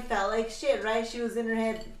and probably felt like shit, right? She was in her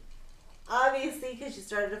head, obviously, because she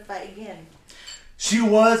started to fight again. She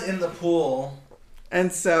was in the pool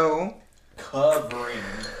And so, covering.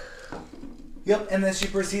 Yep, and then she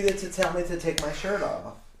proceeded to tell me to take my shirt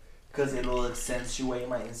off. Because it'll accentuate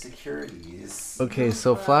my insecurities. okay,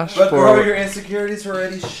 so flash But girl, forward. your insecurities were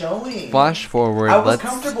already showing. Flash forward. I was Let's.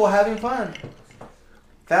 comfortable having fun.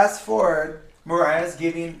 Fast forward, Mariah's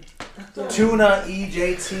giving tuna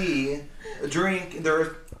EJT a drink. They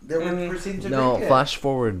were proceeding to No, drink it. flash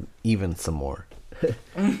forward even some more.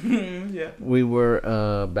 yeah. We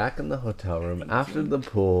were back in the hotel room after the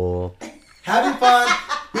pool. Having fun.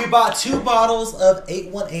 We bought 2 bottles of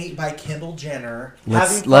 818 by Kendall Jenner.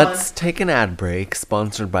 Having fun. Let's take an ad break.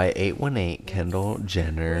 Sponsored by 818 Kendall We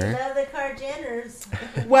Jenner. love the car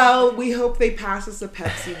Jenners. Well, we hope they pass us a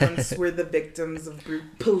Pepsi once we're the victims of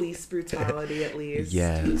police brutality, at least.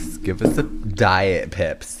 Yes, give us a diet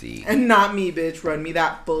Pepsi. And not me, bitch. Run me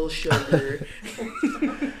that full sugar.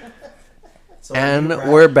 So And we wrapped-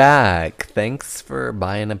 we're back. Thanks for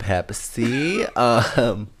buying a Pepsi.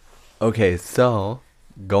 Okay, so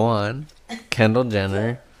go on. Kendall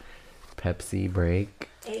Jenner, Pepsi break.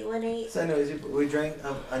 818. So anyways, we drank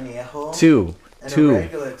añejo. Two. And Two. a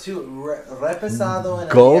regular, 2. Reposado and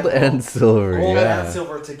Gold añejo. and silver, Gold yeah. and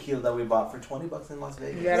silver tequila that we bought for $20 in Las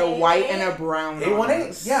Vegas. You had a white and a brown. on 818,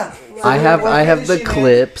 us. yeah. I have the finishing it.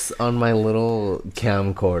 clips on my little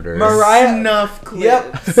camcorder. Mariah- Snuff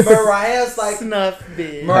clips. Yep. Mariah's like, Snuff,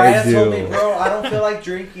 bitch. Mariah I told do. me, bro, I don't feel like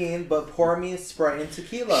drinking, but pour me a Sprite and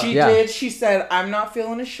tequila. She Yeah. did. She said, I'm not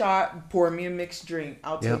feeling a shot. Pour me a mixed drink.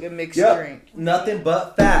 I'll Yep. take a mixed Yep. drink. Nothing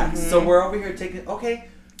but facts. So we're over here taking, okay,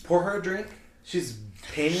 pour her a drink. She's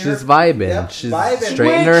painting her. She's vibing. Yep, She's vibing.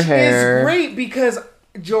 straightening her Which hair. is great because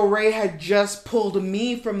Joe Ray had just pulled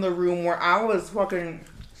me from the room where I was fucking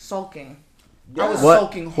sulking. I was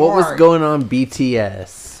sulking hard. What was going on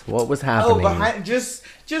BTS? What was happening? Oh, behind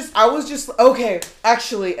I was just okay.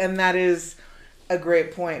 Actually, and that is a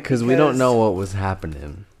great point Because we don't know what was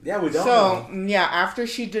happening. Yeah, we don't So know. yeah, after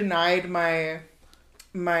she denied my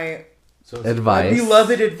So Advice.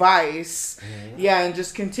 beloved advice, yeah, and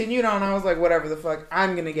just continued on. I was like, whatever the fuck,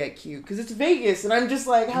 I'm gonna get cute because it's Vegas, and I'm just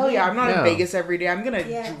like, hell yeah, I'm not Yeah. in Vegas every day. I'm gonna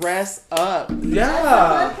Yeah. dress up.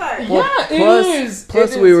 Yeah. Fun part. Yeah, Plus, it is.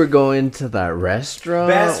 plus It we is. were going to that restaurant.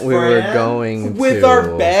 Best we were friends? going with to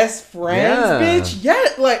our best friends, Yeah. bitch.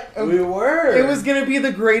 Yeah, like We were. it was gonna be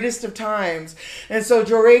the greatest of times. And so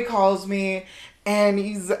Joe Ray calls me, and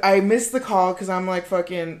I missed the call because I'm like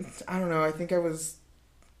fucking, I don't know. I think I was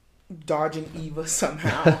dodging Eva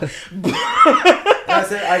somehow. I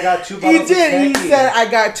said I got 2 He bottles did. of He Techie. said I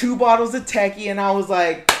got 2 bottles of Techie, and I was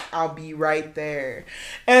like, I'll be right there.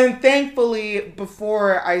 And thankfully,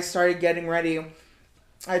 before I started getting ready,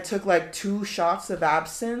 I took like 2 shots of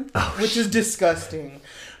absinthe, which is disgusting.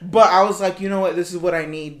 But I was like, you know what? This is what I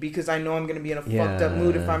need because I know I'm going to be in a fucked up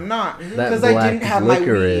mood if I'm not. Because I didn't have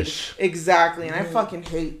licorice. my weed. Exactly. And I fucking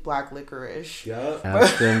hate black licorice. Yup.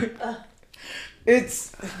 Absinthe.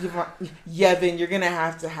 It's... Yevon, you're going to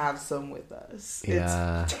have some with us.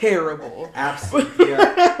 Yeah. It's terrible. Absolutely.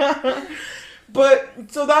 Yeah. But,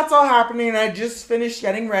 so that's all happening. And I just finished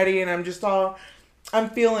getting ready. And I'm just all...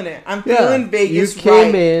 I'm feeling it. I'm feeling Vegas. You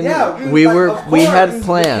came in. Yeah, we like, had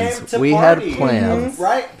plans. We had plans.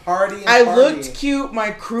 Right? Party and I party. looked cute.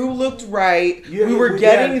 My crew looked right. Yeah, we were we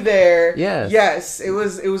getting did. there. Yes. Yes. It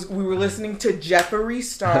was. We were listening to Jeffree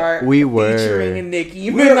Star. We were. Featuring Nicki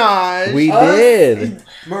Minaj. We Us, did.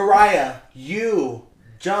 Mariah, you,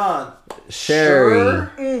 John, Sherry.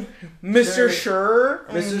 Mr. Sure.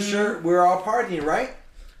 Mr. Sure, we're all partying, right?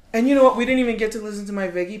 And you know what? We didn't even get to listen to my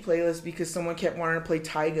Veggie playlist because someone kept wanting to play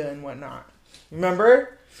Tyga and whatnot.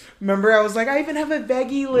 Remember? I was like, I even have a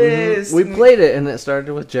Veggie list. We played it, and it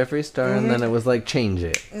started with Jeffree Star, and then it was like, change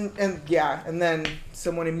it. And then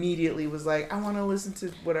someone immediately was like, I want to listen to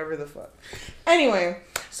whatever the fuck. Anyway,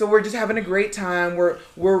 so we're just having a great time.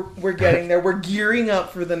 We're getting there. We're gearing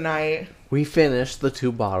up for the night. We finished the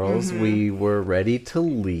 2 bottles. We were ready to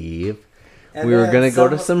leave. And we were then going to go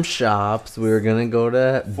to some shops. We were going to go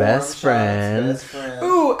to Best Friends.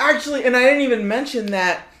 Ooh, actually, and I didn't even mention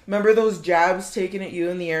that. Remember those jabs taken at you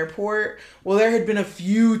in the airport? Well, there had been a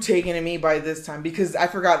few taken at me by this time because I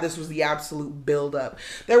forgot this was the absolute buildup.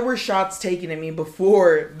 There were shots taken at me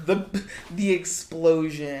before the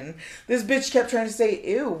explosion. This bitch kept trying to say,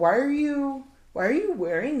 ew, why are you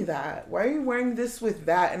wearing that? Why are you wearing this with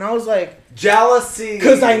that? And I was like... Jealousy!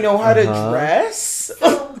 Because I know how to dress.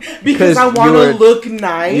 Because I want to look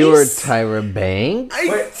nice. You were Tyra Banks?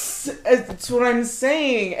 It's what I'm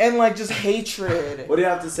saying. And like just hatred. What do you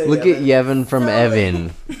have to say? Look at Yevon from Evan.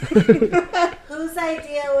 Whose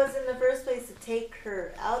idea was in the first place to take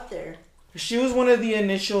her out there? She was one of the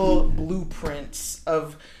initial blueprints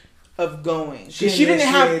of going. She didn't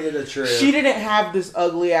initiated a trip. She didn't have this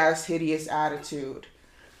ugly ass hideous attitude.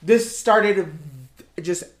 This started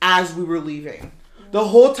just as we were leaving. The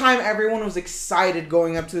whole time everyone was excited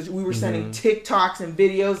going up to we were sending TikToks and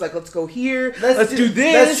videos like, let's go here, let's do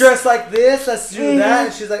this, let's dress like this, let's do that.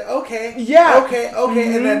 And she's like, okay, yeah,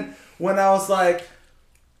 okay. And then when I was like,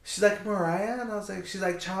 she's like, Mariah, and I was like, she's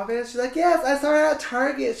like, Chavez, she's like, yes, I saw her at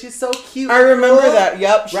Target, she's so cute. I remember that.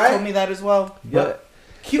 Yep, she told me that as well. Yep.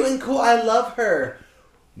 Cute and cool, I love her.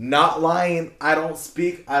 Not lying, I don't.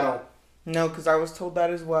 No, because I was told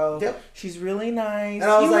that as well. Yep. She's really nice.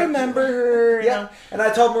 And I was you like, remember her. Yeah. And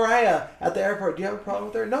I told Mariah at the airport, do you have a problem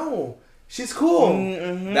with her? No. She's cool.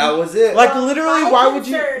 Mm-hmm. That was it. Like, literally, my why would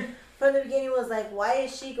concern you... from the beginning was like, why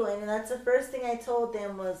is she going? And that's the first thing I told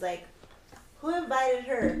them was like, who invited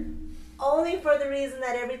her? Only for the reason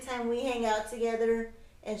that every time we hang out together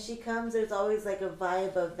and she comes, there's always like a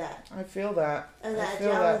vibe of that. I feel that. And that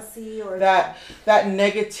feel jealousy or that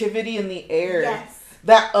negativity in the air. Yes.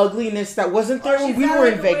 That ugliness that wasn't there when we were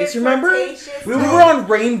in Vegas. You remember? We No. were on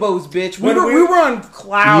rainbows, bitch. We were on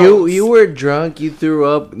clouds. You were drunk. You threw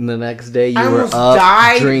up. And the next day you I were almost up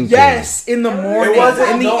died. drinking. Yes, in the morning. It wasn't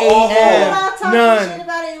in the no AM. Talking None. shit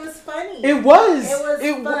about it. It was funny. It was.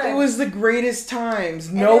 fun. It was the greatest times.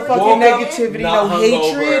 And No then fucking woke up negativity. not No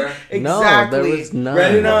hungover. hatred. No, Exactly. there was none.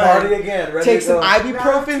 Ready to None. party again. Ready Take to some go. Round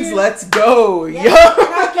ibuprofens. two. Let's go. Yeah. Yo. And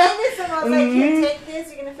I gave it some. I was like, here, take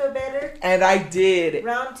this. You're gonna feel better. And I did.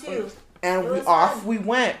 Round 2. And It was off fun. we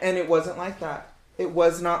went, and it wasn't like that. It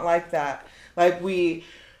was not like that. Like we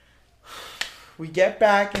get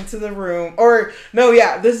back into the room, or no,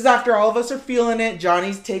 yeah. This is after all of us are feeling it.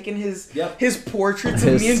 Johnny's taking his portraits of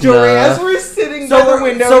His me and Jory as snuff. we're sitting by the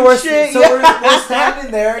window. So we're and shit. we're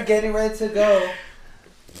standing there getting ready to go.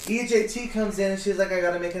 EJT comes in and she's like, I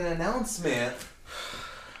gotta make an announcement.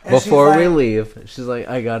 And Before she's we like, leave, she's like,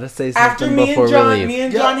 I gotta say After something me before and John, we leave. me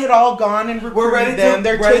and John had all gone and recruited we're ready them. to,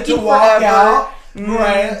 They're ready taking to walk forever.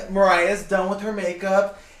 out. Mariah's done with her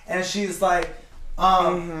makeup, and she's like,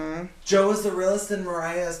 Joe is the realest, and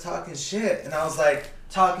Mariah is talking shit. And I was like,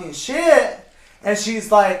 talking shit? And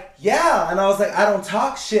she's like, yeah. And I was like, I don't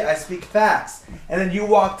talk shit, I speak facts. And then you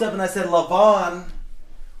walked up and I said, Lavon,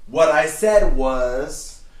 what I said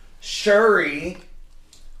was, Shuri.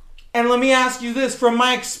 And let me ask you this: from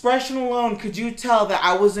my expression alone, could you tell that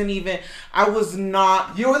I was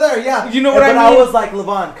not? You were there, yeah. You know what I mean? I was like,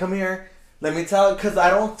 Lavon, come here. Let me tell you, because I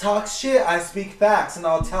don't talk shit, I speak facts, and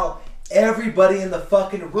I'll tell everybody in the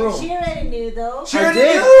fucking room. And she already knew, though. She already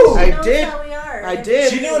did. knew. I knows did. How we are. I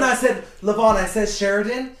did. She knew, and I said, Lavon, I said,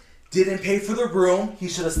 Sheridan didn't pay for the room. He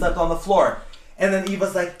should have slept on the floor. And then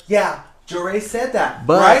Eva's like, yeah, Jeray said that,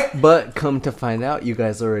 But right? but come to find out, you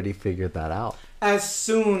guys already figured that out. As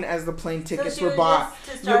soon as the plane tickets she were was bought,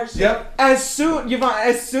 just to start shit. Yep. as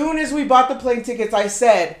soon as we bought the plane tickets, I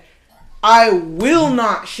said, I will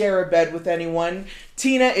not share a bed with anyone.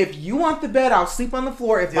 Tina, if you want the bed, I'll sleep on the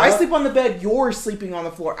floor. If I Yep. sleep on the bed, you're sleeping on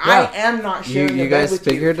the floor. Yeah. I am not You, sharing you a bed guys with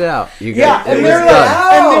figured you. it out. You Yeah, guys, and it they was were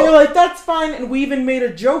done. like, that's fine. And we even made a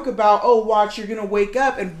joke about, oh, watch, you're gonna wake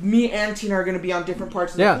up, and me and Tina are gonna be on different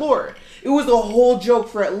parts of Yeah. the floor. It was a whole joke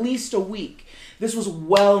for at least a week. This was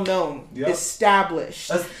well known, Yep.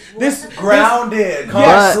 established. This grounded,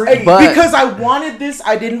 Yes, concrete. but- because I wanted this,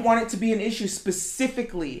 I didn't want it to be an issue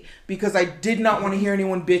specifically because I did not want to hear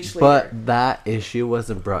anyone bitch later. But that issue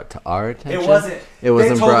wasn't brought to our attention. It wasn't. It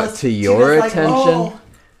wasn't They told brought us- to your Tina's like, attention. "Oh."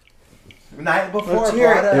 Night before, Let's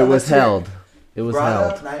hear brought it. up, It was let's hear held. It was Brought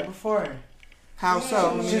held. up night before. How so?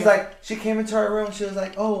 Let me She's hear. like, she came into our room. She was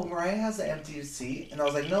like, "Oh, Mariah has an empty seat," and I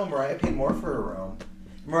was like, "No, Mariah paid more for her room."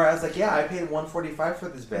 Mariah was like, "Yeah, I paid $145 for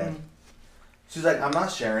this bed." She's like, "I'm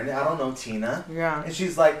not sharing it. I don't know Tina." Yeah. And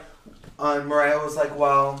she's like, Mariah was like,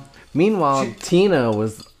 "Well." Meanwhile, She- Tina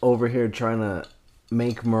was over here trying to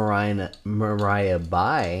make Mariah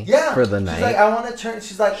buy Yeah. for the She's night. like, I want to turn.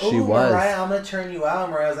 She's like, She "Oh, was. Mariah, I'm gonna turn you out."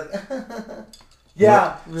 And Mariah was like,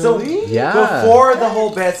 "Yeah." Really? So Yeah. before the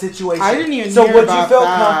whole bed situation, I didn't even So hear would about you feel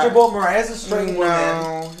that. comfortable? Mariah's a straight woman.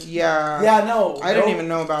 No. Yeah. Yeah, no. I didn't no. even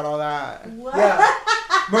know about all that. What? Yeah.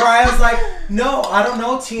 Mariah's like, "No, I don't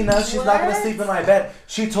know Tina. She's not gonna What? sleep in my bed."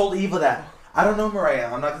 She told Eva that. "I don't know Mariah.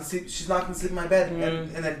 I'm not gonna sleep. She's not gonna sleep in my bed."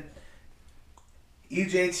 And then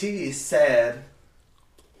EJT said,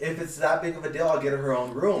 "If it's that big of a deal, I'll get her her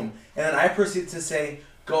own room." And then I proceed to say,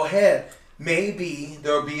 "Go ahead. Maybe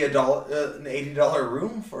there'll be an $80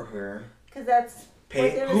 room for her." Because that's Pay-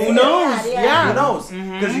 what they were who saying. knows? Yeah. Who knows?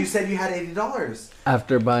 Mhm. Because you said you had $80.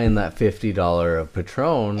 After buying that $50 of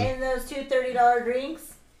Patron, And those two $30 drinks.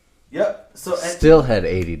 Yep. So and still had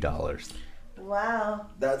 $80. Wow.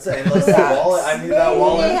 that's an endless wallet. I need that Maybe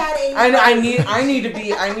wallet. they had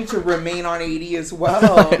 80 I need to remain on 80 as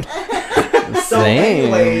well. So Same.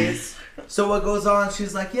 anyways, so what goes on?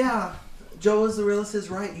 She's like, "Yeah, Joe is the realist is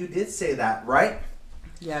right. You did say that, right?"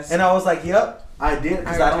 Yes. And I was like, "Yep, I did."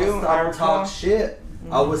 Because I don't I talk recall. shit.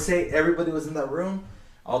 I would say everybody was in that room.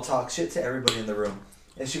 I'll talk shit to everybody in the room.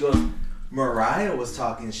 And she goes, "Mariah was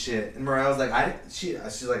talking shit." And Mariah was like, she's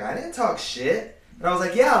like, "I didn't talk shit." And I was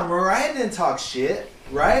like, "Yeah, Mariah didn't talk shit,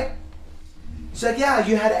 right?" She's like, "Yeah,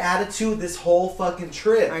 you had an attitude this whole fucking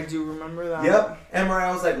trip." I do remember that. Yep. And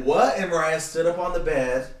Mariah was like, "What?" And Mariah stood up on the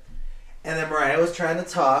bed. And then Mariah was trying to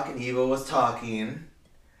talk, and Eva was talking.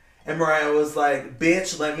 And Mariah was like,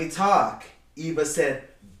 "Bitch, let me talk." Eva said,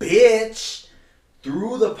 "Bitch,"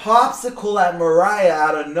 threw the popsicle at Mariah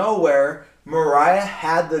out of nowhere. Mariah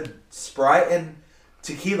had the Sprite and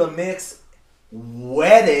tequila mix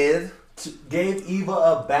wetted, gave Eva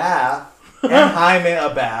a bath, and Jaime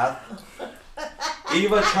a bath.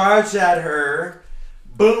 Eva charged at her.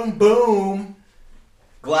 Boom, boom.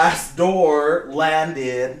 Glass door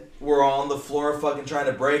landed. We're on the floor fucking trying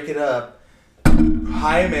to break it up.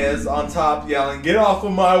 Jaime's on top yelling, "Get off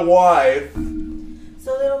of my wife."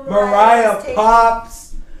 So little Mariah was taking-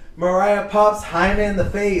 pops. Mariah pops Jaime in the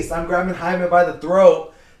face. I'm grabbing Jaime by the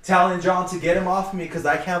throat, telling John to get him off me because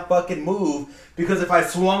I can't fucking move. Because if I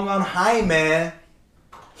swung on Jaime,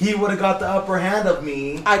 he would have got the upper hand of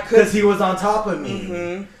me. I could- Because he was on top of me.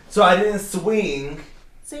 Mhm. So I didn't swing.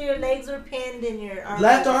 So your legs were pinned in your arm.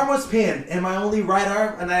 Left arm was pinned, and my only right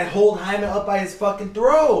arm, and I hold Jaime up by his fucking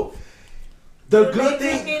throat. The Your good legs were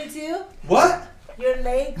thing. pinned too? What? Your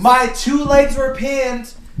legs? My two legs were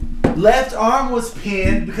pinned. Left arm was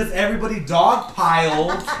pinned because everybody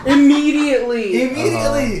dogpiled Immediately.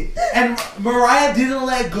 immediately, and Mariah didn't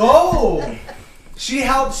let go. She's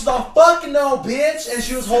like, "Fucking no, bitch," and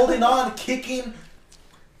she was holding on, kicking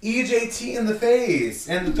EJT in the face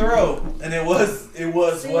and the throat, and it was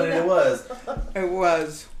what it was. It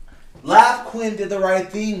was. Laugh Quinn did the right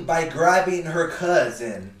thing by grabbing her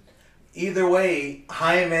cousin. Either way,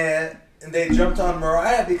 Jaime and they jumped on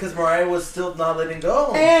Mariah because Mariah was still not letting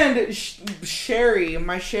go. And Sherry,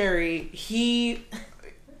 my Sherry, he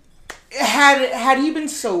had he been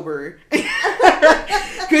sober,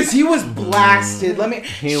 because he was blasted.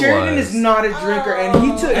 He Sheridan was. is not a drinker, and he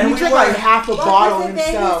took And he we took were- like half a Well, bottle because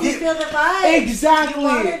then himself. You feel the vibe. Exactly. You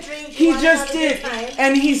wanna drink, you He wanna just have a good did. time.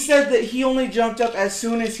 And he said that he only jumped up as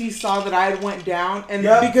soon as he saw that I had went down. And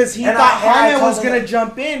Yep. because he And thought I Jaime told was him going to that-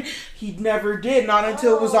 jump in, he never did. Not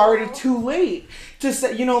until it was already too late. To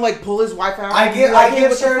say, like pull his wife out. I and be give like, "Hey,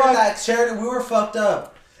 what the Sheridan fuck?" that. Sheridan, we were fucked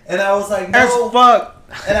up. And I was like, As no. fuck.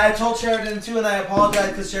 And I told Sheridan too, and I apologized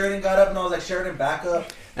because Sheridan got up and I was like, "Sheridan, back up."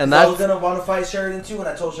 And I was that's gonna want to fight Sheridan too, and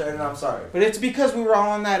I told Sheridan I'm sorry. But it's because we were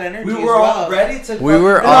all on that energy. We as were all well. ready to. We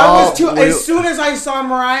were And all- I was too. we- As soon as I saw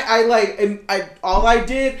Mariah, I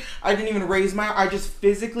didn't even raise my. I just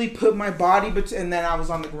physically put my body, and then I was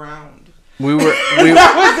on the ground. we were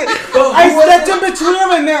That was it. But I who stepped was in between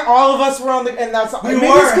them, and then all of us were on the. And that's We maybe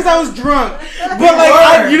were. it's because I was drunk, but We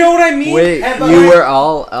like were. you know what I mean. wait. And- but You like- were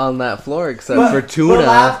all on that floor except But- for but Tuna,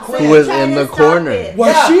 laugh who quick. was Trying in to the stop corner. it.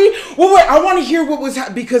 Was Yeah. she? Well, wait. I want to hear what was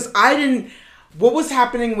because I didn't. What was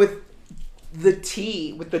happening with the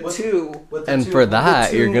T with the With- two? with the And two- for that,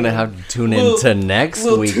 the you're two- gonna have to tune little- into next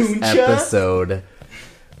little week's tuncha. episode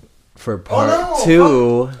for part no,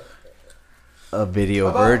 2 of Video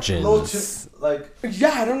About little Virgins. like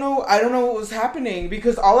Yeah, I don't know. I don't know what was happening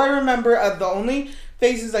because all I remember, the only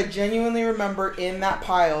faces I genuinely remember in that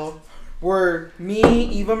pile were me,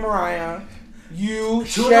 Eva, Mariah, you, Tuna was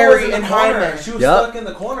Sherry, in the and corner. Hyman. She was Yep. stuck in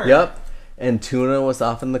the corner. Yep. And Tuna was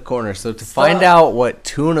off in the corner. So to find out what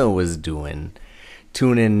Tuna was doing,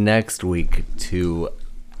 tune in next week to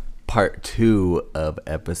part 2 of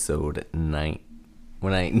episode 19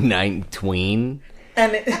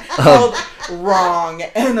 And it's called Wrong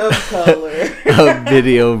and of Color. of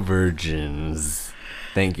Video Virgins.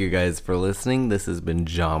 Thank you guys for listening. This has been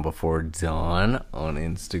John Before Dawn on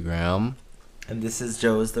Instagram. And this is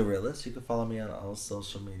Joe is the Realist. You can follow me on all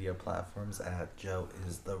social media platforms at Joe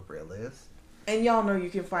is the Realist. And y'all know you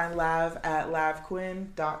can find Lav at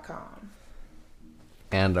lavquinn.com.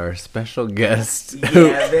 And our special guest,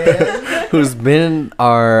 Yevin. who's been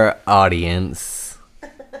our audience,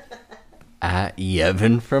 at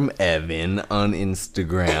Yevin from Evan on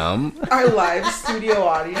Instagram. Our live studio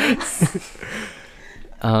audience.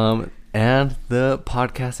 And the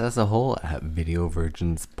podcast as a whole at Video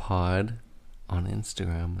Virgins Pod on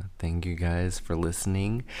Instagram. Thank you guys for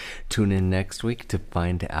listening. Tune in next week to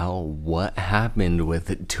find out what happened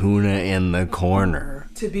with Tuna in the corner.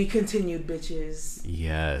 To be continued, bitches.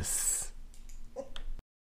 Yes.